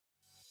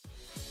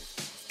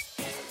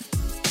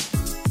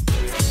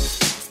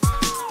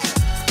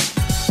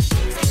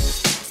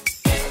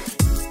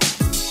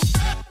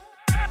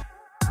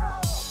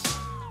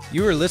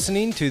You are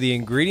listening to the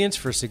Ingredients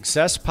for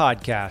Success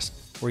podcast,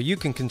 where you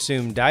can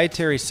consume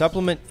dietary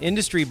supplement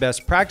industry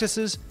best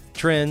practices,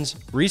 trends,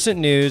 recent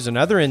news, and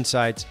other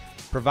insights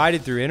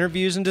provided through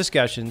interviews and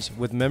discussions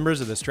with members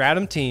of the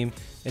Stratum team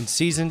and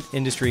seasoned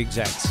industry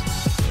execs.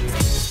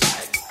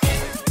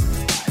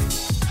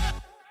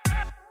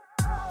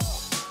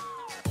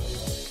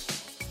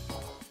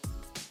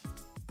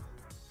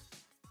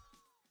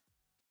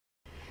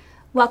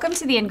 Welcome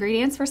to the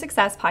Ingredients for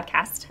Success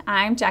podcast.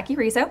 I'm Jackie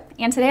Rizzo,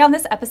 and today on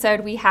this episode,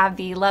 we have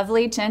the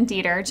lovely Jen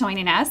Dieter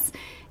joining us.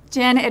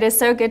 Jen, it is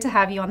so good to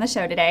have you on the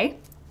show today.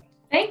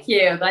 Thank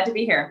you. Glad to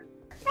be here.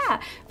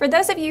 Yeah. For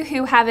those of you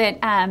who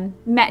haven't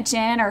met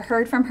Jen or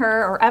heard from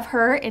her or of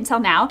her until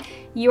now,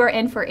 you are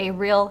in for a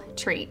real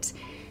treat.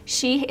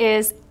 She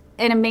is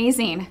an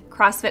amazing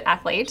CrossFit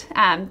athlete,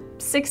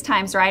 6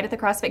 times, right, at the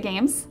CrossFit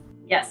Games?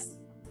 Yes.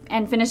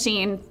 And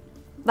finishing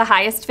the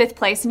highest 5th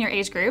place in your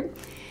age group.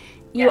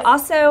 You Yes.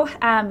 also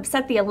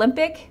set the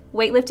Olympic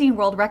weightlifting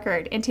world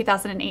record in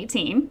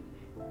 2018,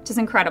 which is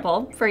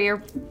incredible for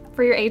your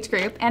age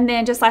group. And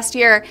then just last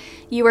year,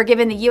 you were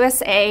given the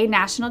USA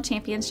National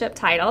Championship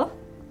title.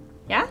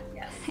 Yeah?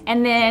 Yes.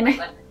 And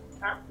then,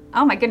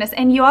 oh my goodness.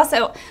 And you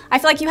also, I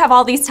feel like you have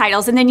all these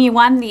titles. And then you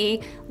won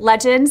the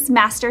Legends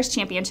Masters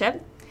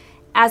Championship,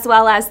 as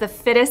well as the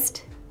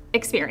Fittest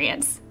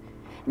Experience.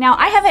 Now,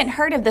 I haven't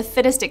heard of the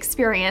Fittest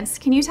Experience.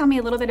 Can you tell me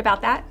a little bit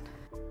about that?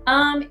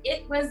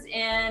 It was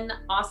in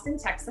Austin,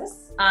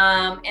 Texas,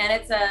 and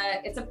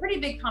it's a pretty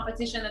big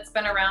competition that's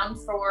been around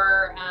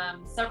for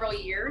several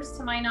years,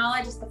 to my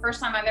knowledge. It's the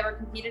first time I've ever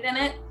competed in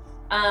it,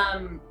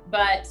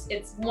 but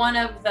it's one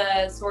of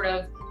the sort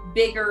of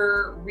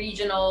bigger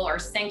regional or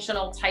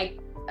sanctional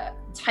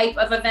type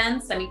of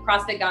events. I mean,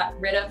 CrossFit got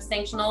rid of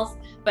sanctionals,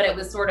 but it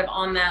was sort of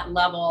on that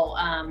level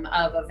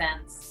of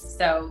events.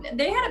 So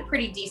they had a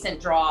pretty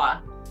decent draw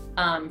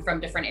from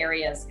different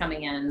areas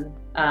coming in,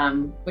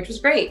 which was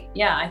great.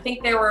 Yeah, I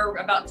think there were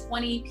about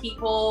 20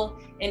 people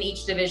in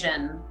each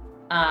division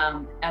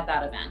at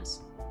that event.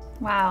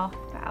 Wow.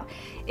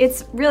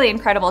 It's really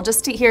incredible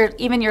just to hear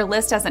even your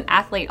list as an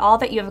athlete, all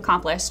that you have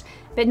accomplished.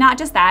 But not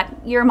just that,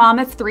 you're a mom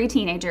of 3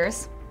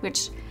 teenagers,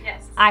 which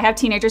Yes. I have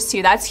teenagers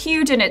too. That's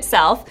huge in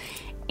itself.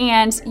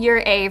 And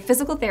you're a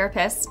physical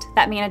therapist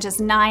that manages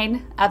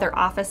 9 other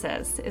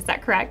offices. Is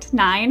that correct?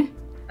 9?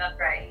 That's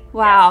right.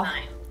 Wow. Yes,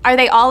 9. Are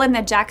they all in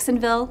the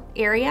Jacksonville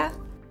area?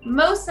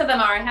 Most of them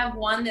are. I have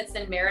one that's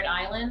in Merritt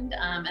Island,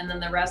 and then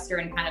the rest are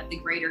in kind of the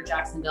greater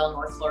Jacksonville,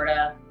 North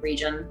Florida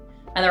region.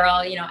 And they're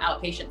all,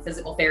 outpatient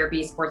physical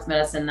therapy, sports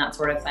medicine, that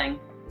sort of thing.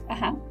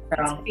 Uh-huh.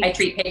 So I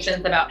treat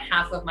patients about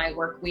half of my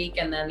work week,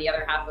 and then the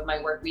other half of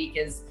my work week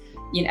is,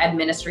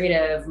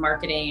 administrative,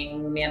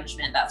 marketing,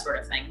 management, that sort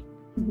of thing.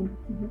 Mm-hmm.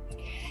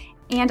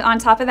 Mm-hmm. And on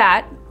top of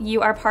that,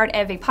 you are part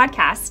of a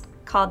podcast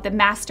called The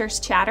Masters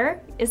Chatter.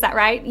 Is that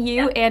right?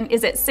 You and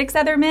is it 6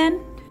 other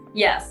men?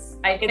 Yes.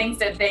 I think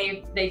that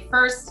they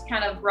first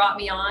kind of brought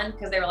me on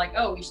because they were like,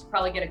 oh, we should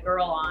probably get a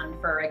girl on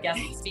for a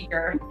guest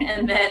speaker.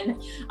 And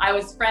then I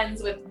was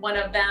friends with one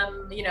of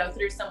them,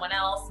 through someone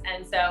else.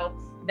 And so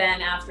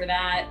then after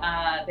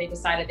that, they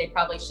decided they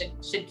probably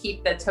should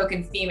keep the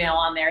token female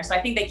on there. So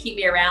I think they keep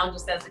me around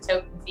just as a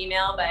token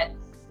female. But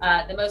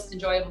the most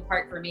enjoyable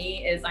part for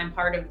me is I'm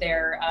part of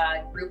their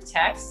group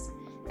text.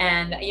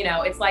 And,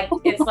 it's like,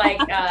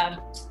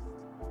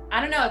 I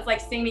don't know, it's like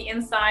seeing the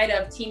inside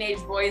of teenage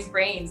boys'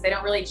 brains. They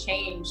don't really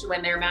change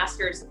when they're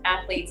masters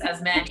athletes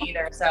as men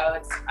either. So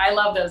I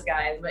love those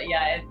guys, but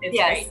yeah, it's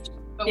great.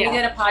 But we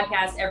did a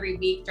podcast every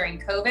week during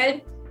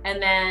COVID.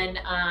 And then,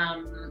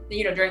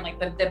 during like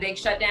the big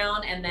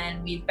shutdown, and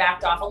then we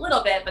backed off a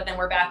little bit, but then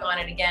we're back on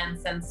it again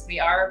since we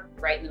are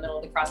right in the middle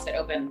of the CrossFit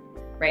Open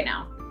right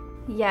now.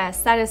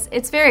 Yes,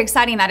 it's very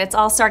exciting that it's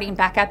all starting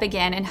back up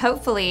again, and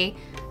hopefully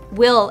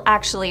we'll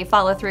actually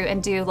follow through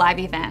and do live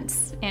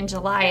events in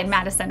July in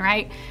Madison,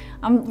 right?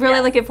 I'm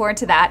really looking forward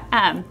to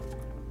that,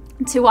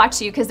 to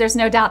watch you, because there's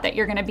no doubt that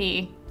you're going to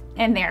be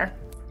in there.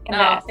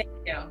 Thank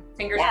you.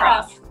 Fingers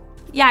crossed.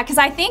 Yeah, because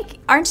I think,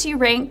 aren't you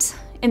ranked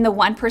in the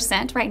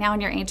 1% right now in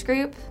your age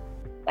group?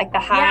 Like the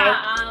high?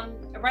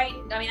 Yeah, right.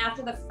 I mean,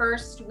 after the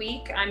first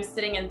week, I'm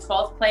sitting in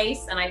 12th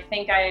place, and I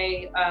think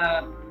I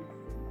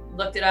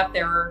looked it up.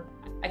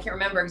 I can't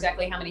remember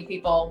exactly how many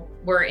people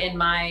were in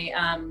my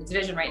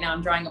division right now.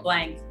 I'm drawing a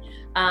blank.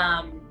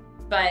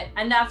 But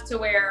enough to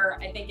where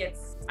I think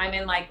I'm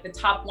in like the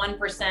top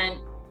 1%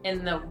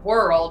 in the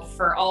world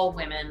for all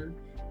women.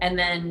 And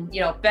then,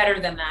 better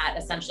than that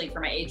essentially for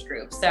my age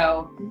group.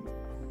 So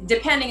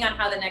depending on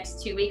how the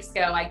next 2 weeks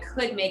go, I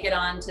could make it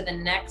on to the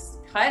next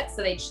cut.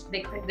 So they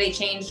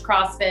changed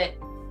CrossFit,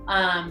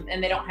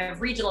 and they don't have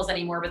regionals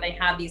anymore, but they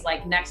have these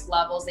like next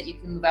levels that you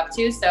can move up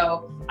to.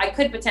 So I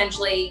could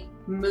potentially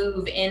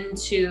move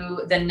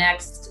into the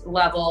next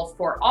level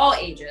for all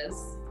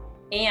ages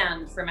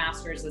and for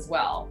masters as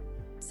well.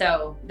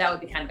 So that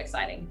would be kind of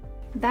exciting.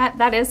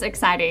 That is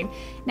exciting.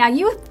 Now,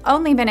 you've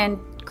only been in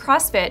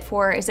CrossFit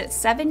for, is it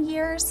 7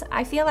 years?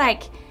 I feel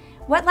like,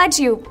 what led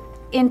you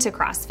into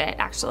CrossFit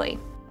actually?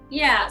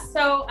 Yeah,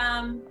 so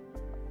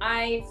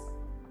I've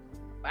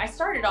I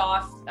started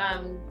off,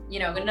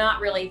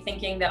 not really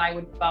thinking that I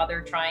would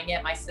bother trying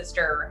it. My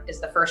sister is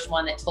the first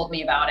one that told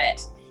me about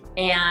it.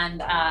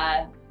 And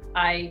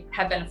I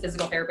have been a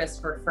physical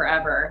therapist for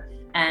forever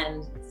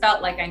and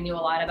felt like I knew a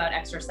lot about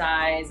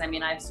exercise. I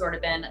mean, I've sort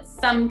of been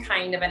some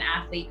kind of an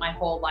athlete my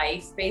whole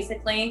life,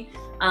 basically.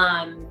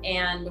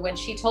 And when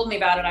she told me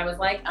about it, I was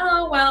like,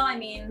 oh, well, I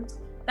mean,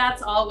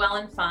 that's all well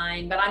and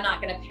fine, but I'm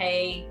not going to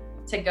pay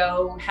to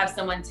go have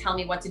someone tell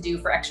me what to do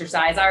for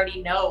exercise. I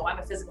already know. I'm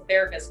a physical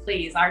therapist,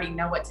 please. I already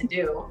know what to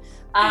do.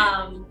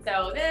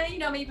 So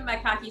maybe my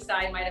cocky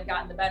side might have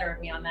gotten the better of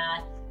me on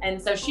that.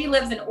 And so she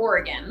lives in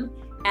Oregon,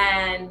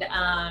 and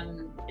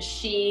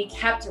she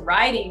kept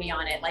riding me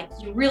on it. Like,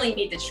 you really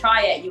need to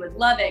try it. You would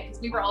love it.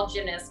 Because we were all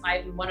gymnasts.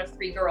 I'm one of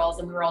 3 girls,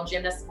 and we were all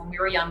gymnasts when we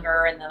were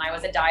younger. And then I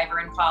was a diver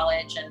in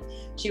college. And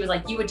she was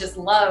like, you would just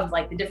love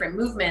like the different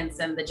movements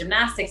and the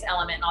gymnastics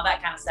element and all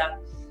that kind of stuff.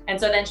 And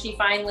so then she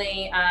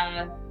finally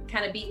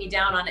kind of beat me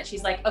down on it.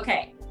 She's like,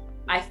 okay,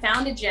 I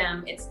found a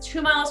gym. It's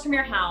 2 miles from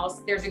your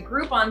house. There's a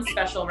Groupon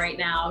special right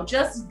now.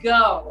 Just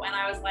go. And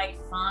I was like,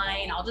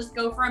 fine, I'll just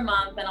go for a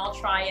month and I'll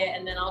try it.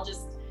 And then I'll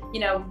just,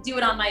 do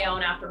it on my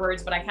own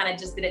afterwards. But I kind of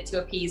just did it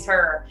to appease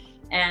her.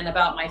 And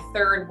about my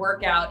 3rd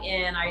workout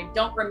in, I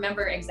don't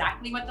remember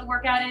exactly what the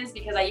workout is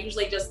because I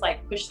usually just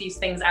like push these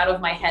things out of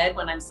my head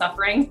when I'm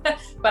suffering.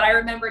 But I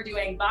remember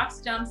doing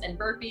box jumps and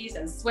burpees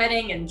and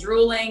sweating and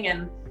drooling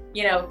and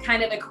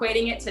kind of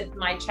equating it to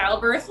my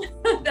childbirth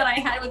that I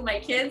had with my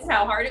kids,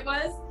 how hard it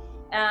was.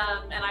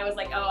 And I was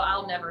like, oh,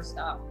 I'll never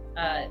stop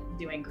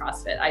doing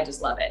CrossFit. I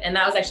just love it. And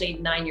that was actually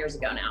 9 years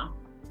ago now.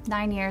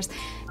 9 years.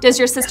 Does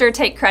your sister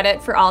take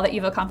credit for all that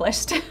you've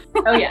accomplished?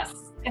 Oh, yes.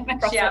 In the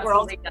CrossFit she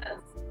absolutely world. does.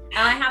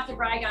 And I have to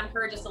brag on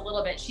her just a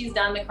little bit. She's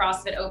done the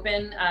CrossFit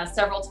Open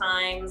several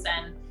times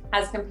and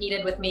has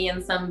competed with me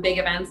in some big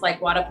events like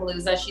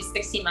Wodapalooza. She's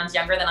 16 months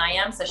younger than I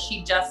am. So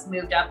she just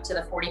moved up to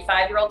the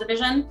 45-year-old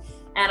division.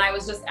 And I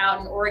was just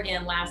out in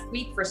Oregon last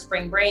week for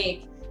spring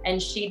break, and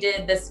she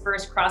did this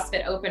first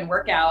CrossFit Open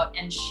workout,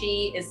 and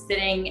she is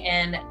sitting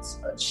in,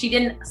 she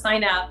didn't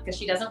sign up because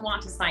she doesn't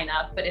want to sign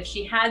up, but if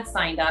she had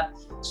signed up,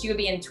 she would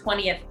be in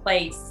 20th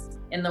place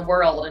in the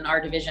world in our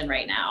division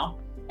right now.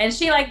 And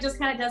she just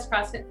kind of does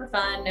CrossFit for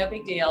fun, no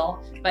big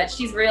deal, but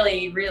she's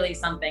really, really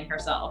something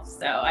herself.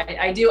 So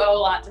I do owe a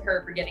lot to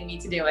her for getting me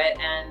to do it.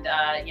 And,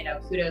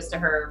 kudos to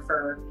her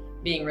for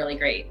being really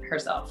great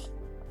herself.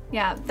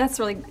 Yeah, that's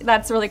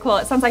really cool.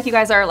 It sounds like you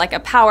guys are like a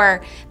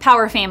power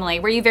family.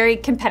 Were you very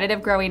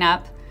competitive growing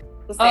up?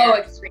 Oh,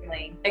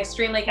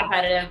 extremely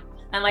competitive.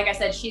 And like I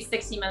said, she's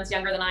 16 months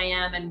younger than I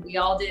am, and we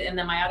all did. And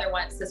then my other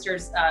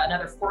sister's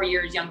another 4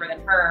 years younger than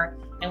her,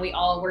 and we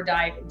all were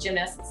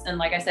gymnasts. And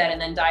like I said,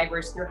 and then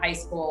divers through high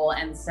school.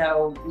 And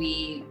so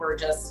we were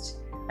just,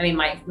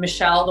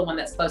 Michelle, the one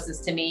that's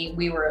closest to me,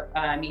 we were,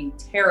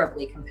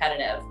 terribly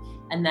competitive.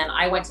 And then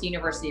I went to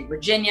University of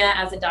Virginia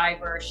as a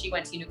diver. She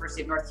went to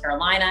University of North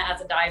Carolina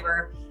as a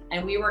diver.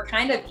 And we were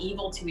kind of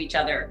evil to each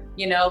other,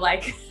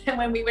 like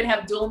when we would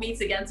have dual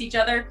meets against each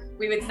other,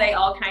 we would say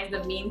all kinds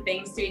of mean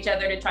things to each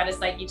other to try to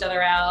psych each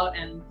other out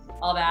and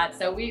all that.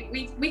 So we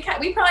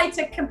probably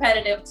took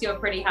competitive to a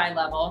pretty high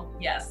level.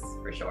 Yes,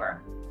 for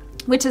sure.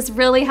 Which has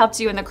really helped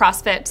you in the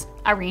CrossFit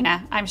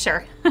arena, I'm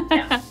sure.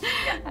 Yeah.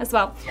 As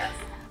well. Yes.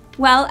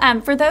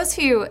 Well, for those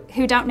who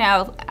don't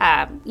know,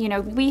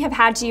 we have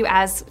had you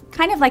as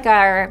kind of like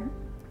our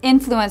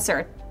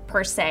influencer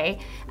per se,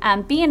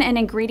 being an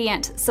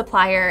ingredient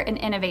supplier and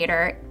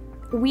innovator.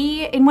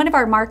 In one of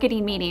our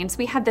marketing meetings,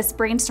 we had this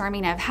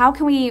brainstorming of how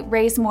can we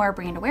raise more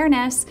brand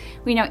awareness.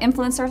 We know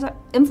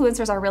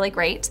influencers are really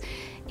great.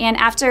 And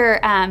after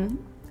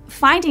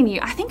finding you,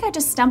 I think I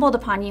just stumbled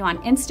upon you on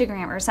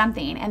Instagram or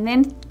something, and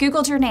then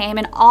Googled your name,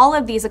 and all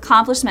of these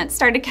accomplishments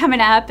started coming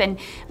up, and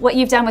what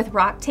you've done with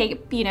Rock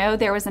Tape,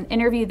 there was an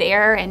interview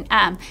there.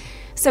 And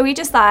so we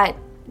just thought,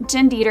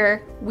 Jen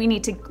Dieter, we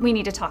need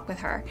to talk with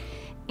her.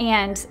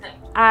 And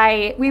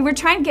we were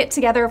trying to get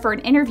together for an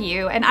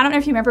interview, and I don't know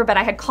if you remember, but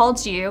I had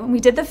called you and we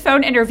did the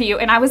phone interview,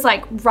 and I was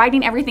like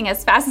writing everything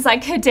as fast as I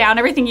could down,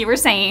 everything you were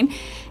saying.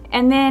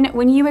 And then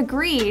when you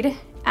agreed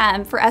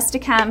for us to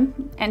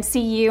come and see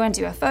you and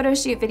do a photo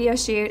shoot, video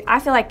shoot, I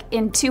feel like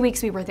in 2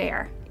 weeks we were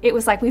there. It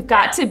was like, we've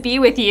got to be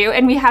with you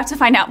and we have to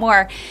find out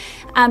more.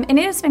 And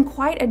it has been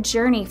quite a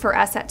journey for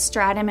us at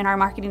Stratum in our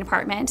marketing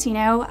department.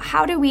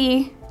 How do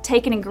we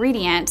take an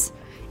ingredient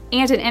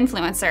and an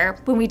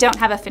influencer when we don't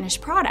have a finished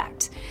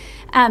product?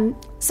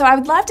 So I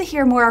would love to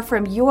hear more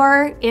from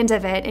your end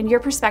of it and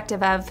your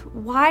perspective of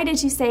why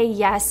did you say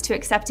yes to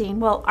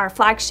accepting, our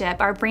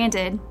flagship, our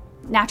branded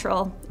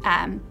natural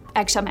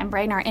eggshell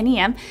membrane, our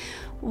NEM.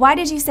 Why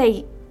did you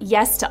say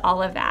yes to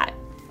all of that?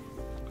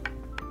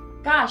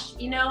 Gosh,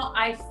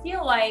 I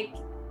feel like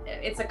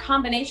it's a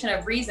combination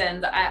of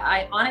reasons.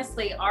 I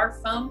honestly, our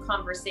phone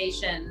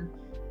conversation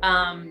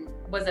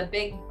was a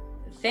big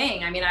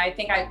thing. I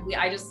think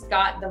I just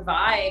got the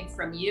vibe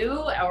from you,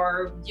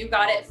 or you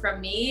got it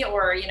from me,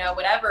 or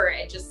whatever.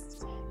 It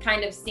just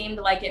kind of seemed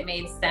like it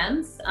made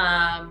sense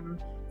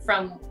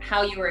from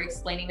how you were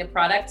explaining the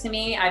product to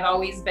me. I've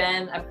always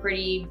been a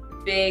pretty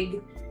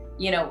big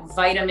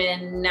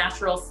vitamin,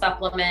 natural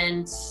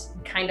supplement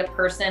kind of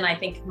person. I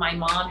think my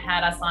mom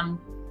had us on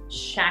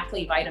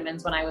Shaklee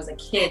vitamins when I was a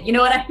kid. You know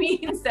what I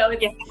mean? So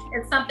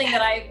it's something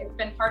that it's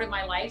been part of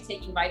my life.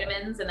 Taking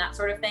vitamins and that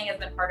sort of thing has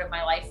been part of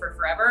my life for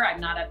forever. I'm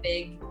not a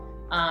big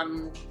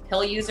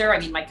pill user. I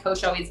mean, my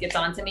coach always gets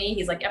on to me.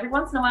 He's like, every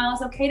once in a while,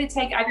 it's okay to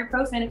take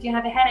ibuprofen if you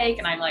have a headache.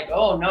 And I'm like,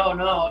 oh,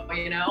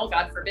 no,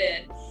 God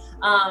forbid.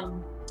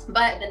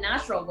 But the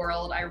natural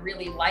world, I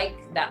really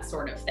like that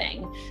sort of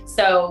thing.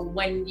 So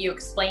when you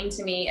explained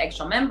to me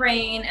eggshell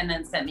membrane and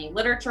then sent me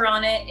literature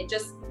on it, it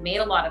just made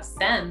a lot of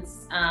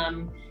sense.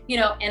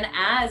 And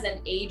as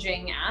an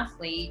aging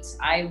athlete,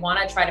 I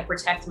want to try to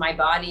protect my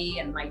body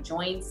and my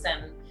joints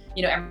and,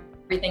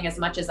 everything as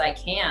much as I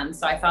can.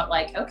 So I felt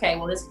like, okay,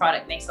 well, this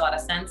product makes a lot of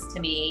sense to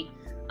me,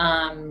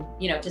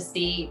 to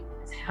see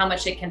how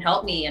much it can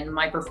help me and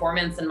my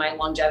performance and my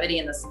longevity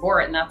in the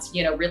sport. And that's,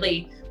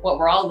 really what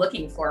we're all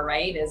looking for,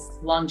 right? Is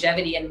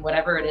longevity in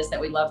whatever it is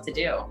that we love to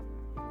do.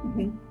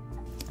 Mm-hmm.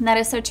 And that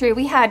is so true.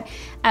 We had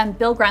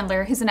Bill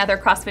Grundler, who's another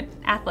CrossFit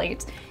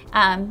athlete.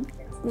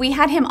 We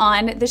had him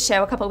on the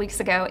show a couple of weeks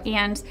ago,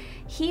 and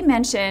he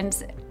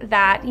mentioned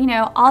that,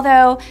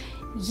 although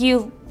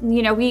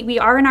we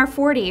are in our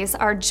 40s,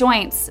 our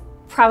joints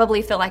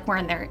probably feel like they're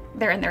in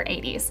their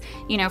 80s,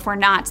 if we're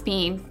not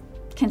being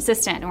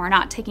consistent and we're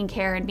not taking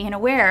care and being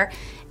aware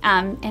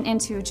and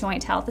into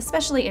joint health,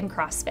 especially in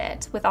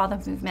CrossFit with all the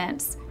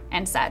movements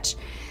and such.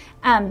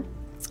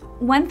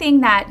 One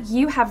thing that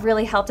you have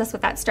really helped us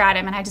with that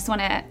Stratum, and I just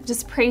want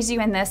to praise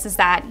you in this, is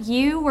that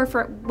you were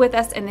with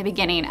us in the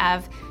beginning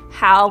of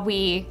how do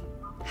we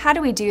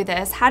do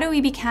this? How do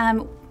we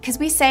become, because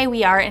we say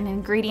we are an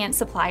ingredient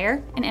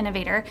supplier, an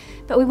innovator,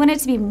 but we want it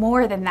to be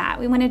more than that.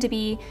 We want to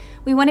be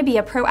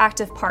a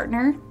proactive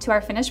partner to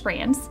our finished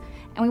brands,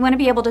 and we want to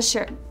be able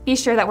to be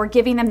sure that we're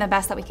giving them the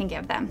best that we can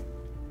give them.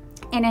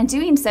 And in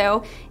doing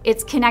so,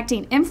 it's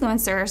connecting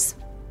influencers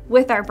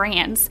with our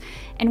brands.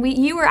 And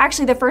you were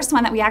actually the first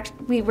one that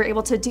we were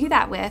able to do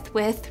that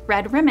with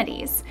Red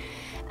Remedies.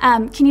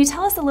 Can you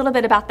tell us a little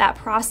bit about that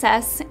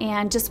process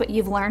and just what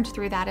you've learned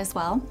through that as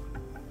well?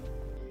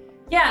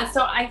 Yeah,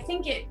 so I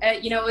think it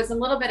was a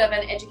little bit of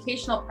an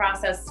educational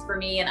process for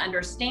me and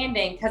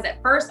understanding, because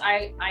at first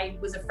I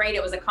was afraid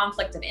it was a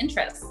conflict of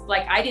interest.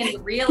 Like, I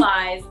didn't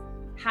realize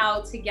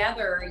how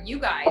together you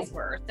guys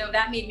were. So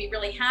that made me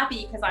really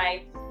happy, because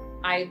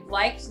I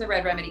liked the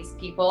Red Remedies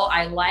people.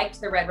 I liked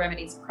the Red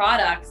Remedies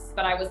products,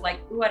 but I was like,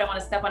 ooh, I don't want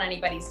to step on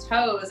anybody's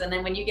toes. And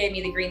then when you gave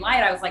me the green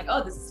light, I was like,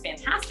 oh, this is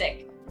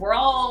fantastic. We're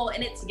all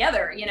in it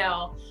together,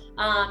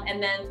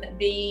 And then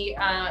the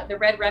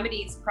Red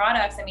Remedies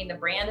products, I mean, the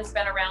brand has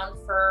been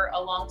around for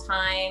a long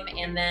time.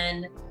 And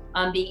then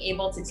being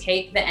able to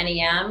take the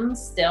NEM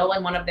still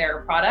in one of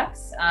their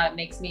products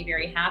makes me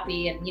very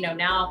happy. And,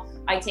 now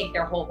I take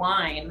their whole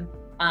line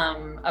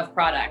of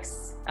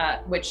products,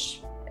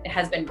 which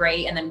has been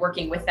great. And then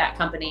working with that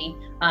company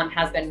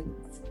has been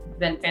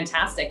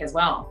fantastic as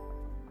well.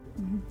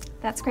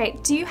 That's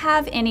great. Do you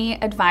have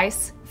any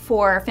advice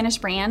for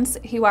finished brands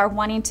who are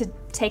wanting to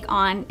take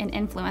on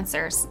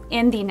influencers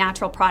in the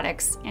natural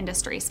products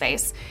industry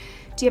space?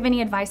 Do you have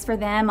any advice for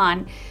them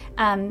on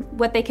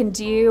what they can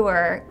do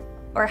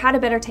or how to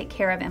better take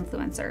care of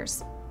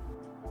influencers?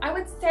 I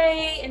would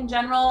say in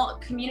general,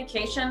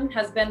 communication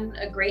has been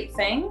a great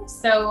thing.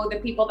 So the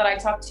people that I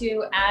talked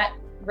to at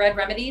Red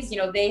Remedies,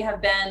 they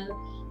have been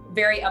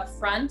very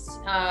upfront,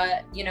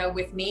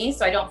 with me.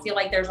 So I don't feel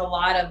like there's a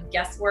lot of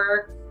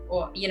guesswork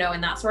or,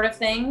 and that sort of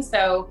thing.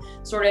 So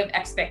sort of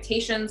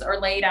expectations are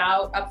laid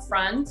out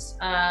upfront,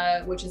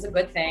 which is a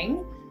good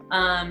thing.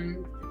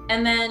 And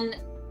then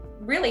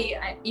really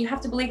you have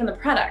to believe in the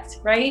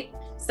product, right?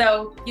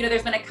 So,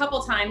 there's been a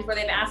couple times where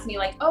they've asked me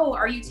like, oh,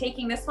 are you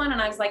taking this one? And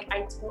I was like,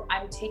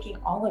 I'm taking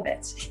all of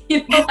it.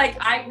 Like,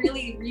 I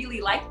really,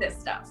 really like this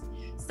stuff.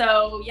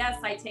 So yes,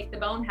 I take the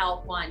bone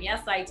health one.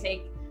 Yes, I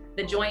take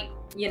the joint,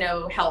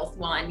 health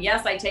one.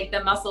 Yes, I take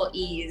the muscle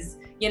ease,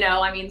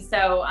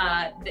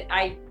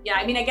 I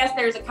guess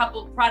there's a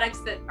couple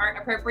products that aren't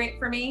appropriate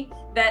for me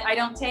that I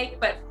don't take,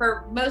 but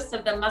for most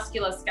of the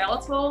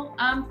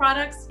musculoskeletal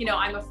products,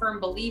 I'm a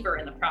firm believer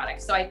in the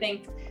product. So I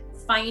think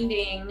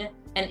finding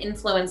an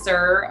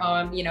influencer,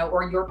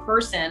 or your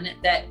person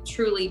that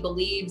truly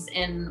believes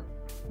in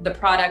the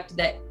product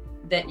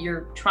that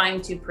you're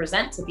trying to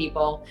present to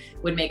people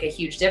would make a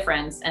huge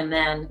difference. And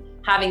then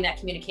having that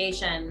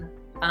communication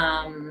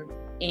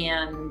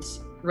and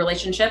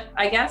relationship,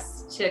 I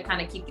guess, to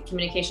kind of keep the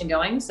communication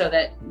going so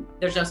that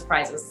there's no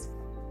surprises.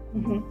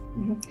 Mm-hmm.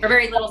 Mm-hmm. Or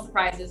very little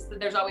surprises.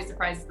 There's always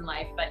surprises in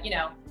life, but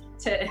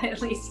to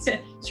at least to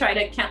try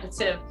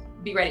to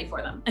be ready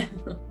for them.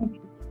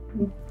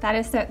 That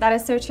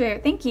is so true.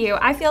 Thank you.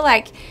 I feel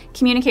like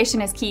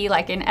communication is key,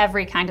 like in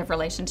every kind of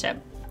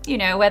relationship,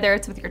 whether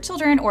it's with your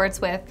children or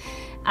it's with,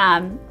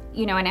 an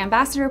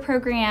ambassador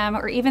program,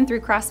 or even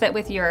through CrossFit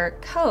with your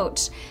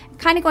coach.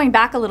 Kind of going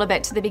back a little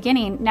bit to the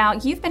beginning. Now,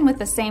 you've been with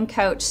the same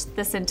coach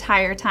this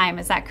entire time.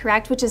 Is that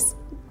correct? Which is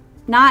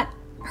not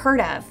heard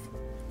of.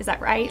 Is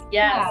that right?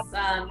 Yes.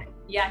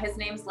 Yeah, his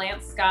name's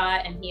Lance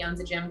Scott, and he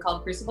owns a gym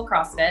called Crucible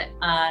CrossFit.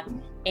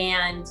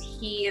 And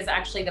he is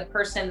actually the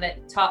person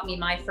that taught me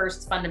my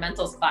first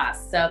fundamentals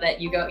class. So that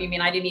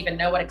I didn't even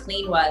know what a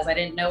clean was. I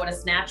didn't know what a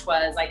snatch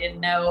was. I didn't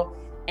know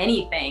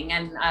anything.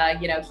 And,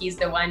 he's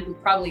the one who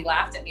probably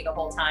laughed at me the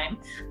whole time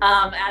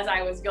as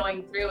I was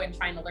going through and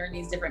trying to learn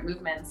these different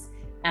movements.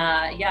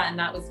 And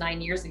that was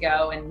 9 years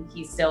ago, and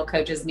he still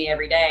coaches me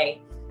every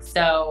day.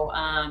 So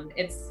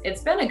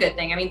it's been a good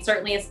thing. I mean,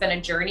 certainly it's been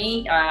a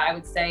journey. I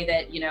would say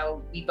that,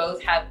 we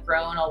both have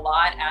grown a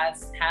lot,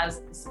 as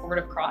has the sport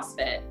of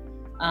CrossFit,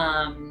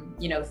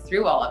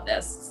 through all of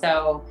this.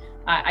 So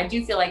I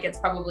do feel like it's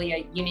probably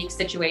a unique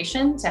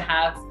situation to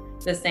have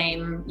the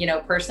same,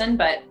 person,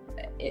 but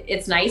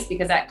it's nice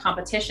because at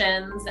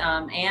competitions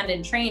and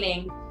in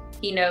training,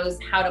 he knows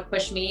how to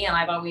push me. And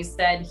I've always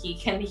said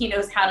he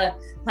knows how to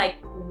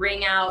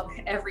wring out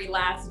every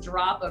last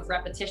drop of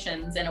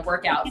repetitions in a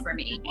workout for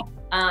me.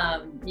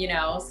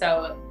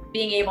 So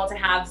being able to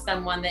have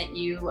someone that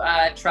you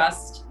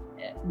trust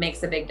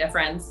makes a big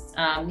difference.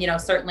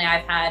 Certainly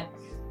I've had,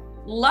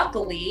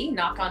 luckily,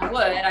 knock on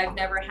wood, I've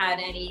never had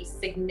any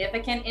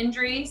significant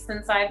injuries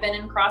since I've been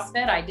in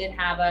CrossFit. I did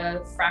have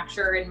a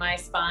fracture in my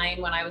spine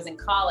when I was in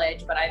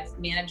college, but I've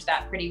managed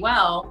that pretty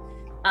well.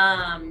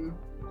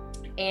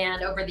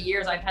 And over the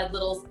years, I've had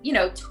little,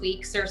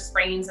 tweaks or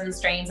sprains and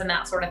strains and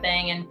that sort of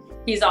thing. And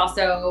he's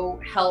also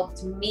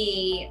helped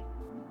me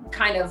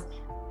kind of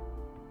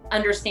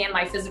understand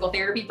my physical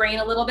therapy brain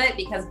a little bit,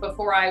 because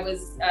before I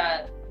was,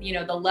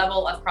 the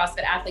level of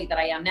CrossFit athlete that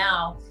I am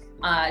now,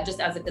 just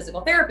as a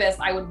physical therapist,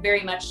 I would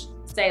very much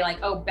say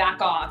oh, back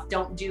off,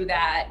 don't do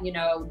that,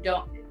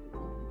 don't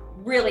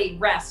really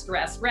rest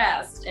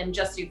and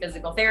just do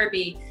physical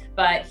therapy.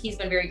 But he's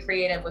been very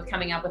creative with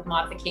coming up with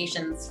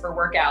modifications for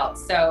workouts.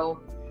 So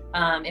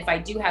if I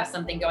do have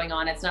something going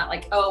on, it's not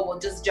oh, well,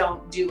 just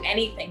don't do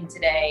anything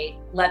today.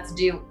 Let's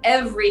do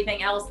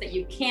everything else that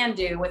you can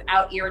do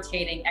without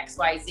irritating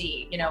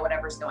XYZ,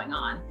 whatever's going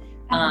on.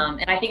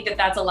 And I think that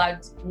that's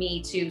allowed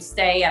me to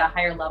stay at a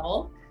higher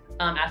level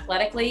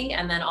athletically,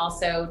 and then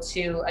also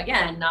to,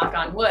 again, knock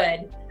on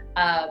wood,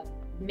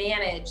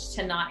 manage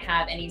to not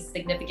have any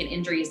significant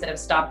injuries that have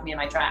stopped me in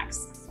my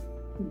tracks.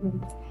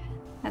 Mm-hmm.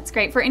 That's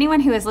great. For anyone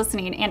who is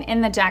listening and in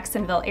the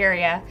Jacksonville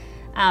area,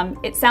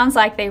 it sounds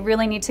like they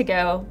really need to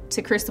go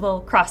to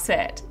Crucible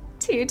CrossFit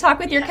to talk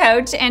with your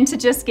coach and to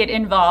just get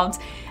involved.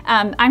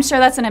 I'm sure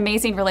that's an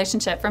amazing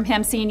relationship from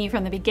him seeing you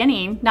from the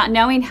beginning, not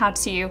knowing how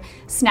to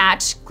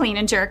snatch, clean,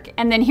 and jerk,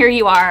 and then here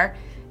you are.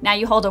 Now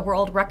you hold a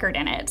world record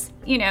in it,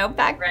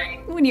 back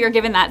when you were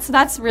given that. So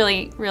that's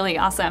really, really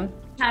awesome.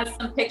 Has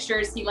some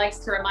pictures. He likes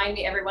to remind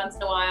me every once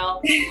in a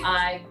while.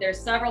 There's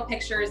several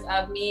pictures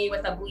of me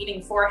with a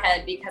bleeding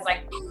forehead because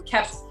I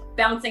kept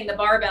bouncing the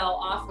barbell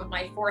off of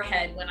my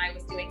forehead when I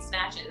was doing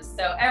snatches.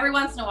 So every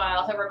once in a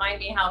while, he'll remind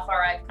me how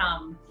far I've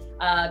come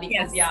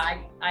because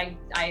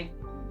I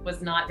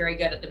was not very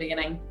good at the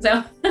beginning.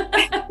 So,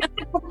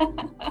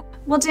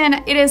 well,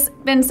 Jen, it has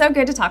been so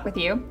good to talk with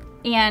you.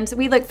 And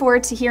we look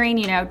forward to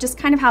hearing, just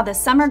kind of how the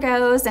summer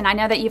goes. And I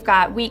know that you've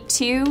got week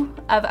 2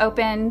 of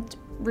open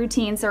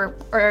routines or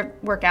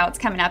workouts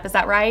coming up. Is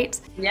that right?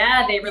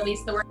 Yeah, they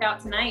released the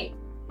workout tonight.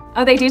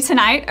 Oh, they do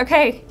tonight?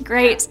 Okay,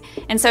 great.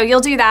 Yeah. And so you'll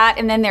do that,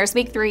 and then there's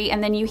week 3,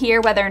 and then you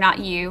hear whether or not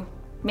you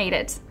made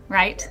it,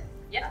 right?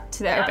 Yeah.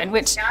 To the open,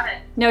 which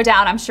no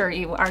doubt I'm sure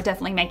you are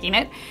definitely making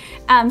it.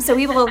 So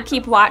we will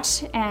keep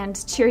watch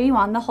and cheer you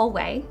on the whole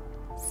way.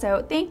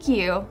 So thank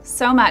you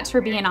so much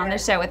for being on the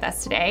show with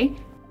us today.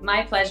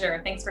 My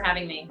pleasure. Thanks for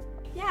having me.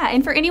 Yeah,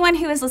 and for anyone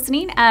who is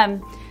listening,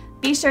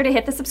 be sure to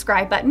hit the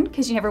subscribe button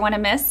because you never want to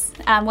miss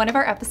one of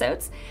our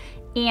episodes.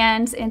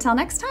 And until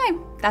next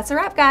time, that's a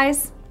wrap,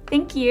 guys.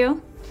 Thank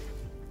you.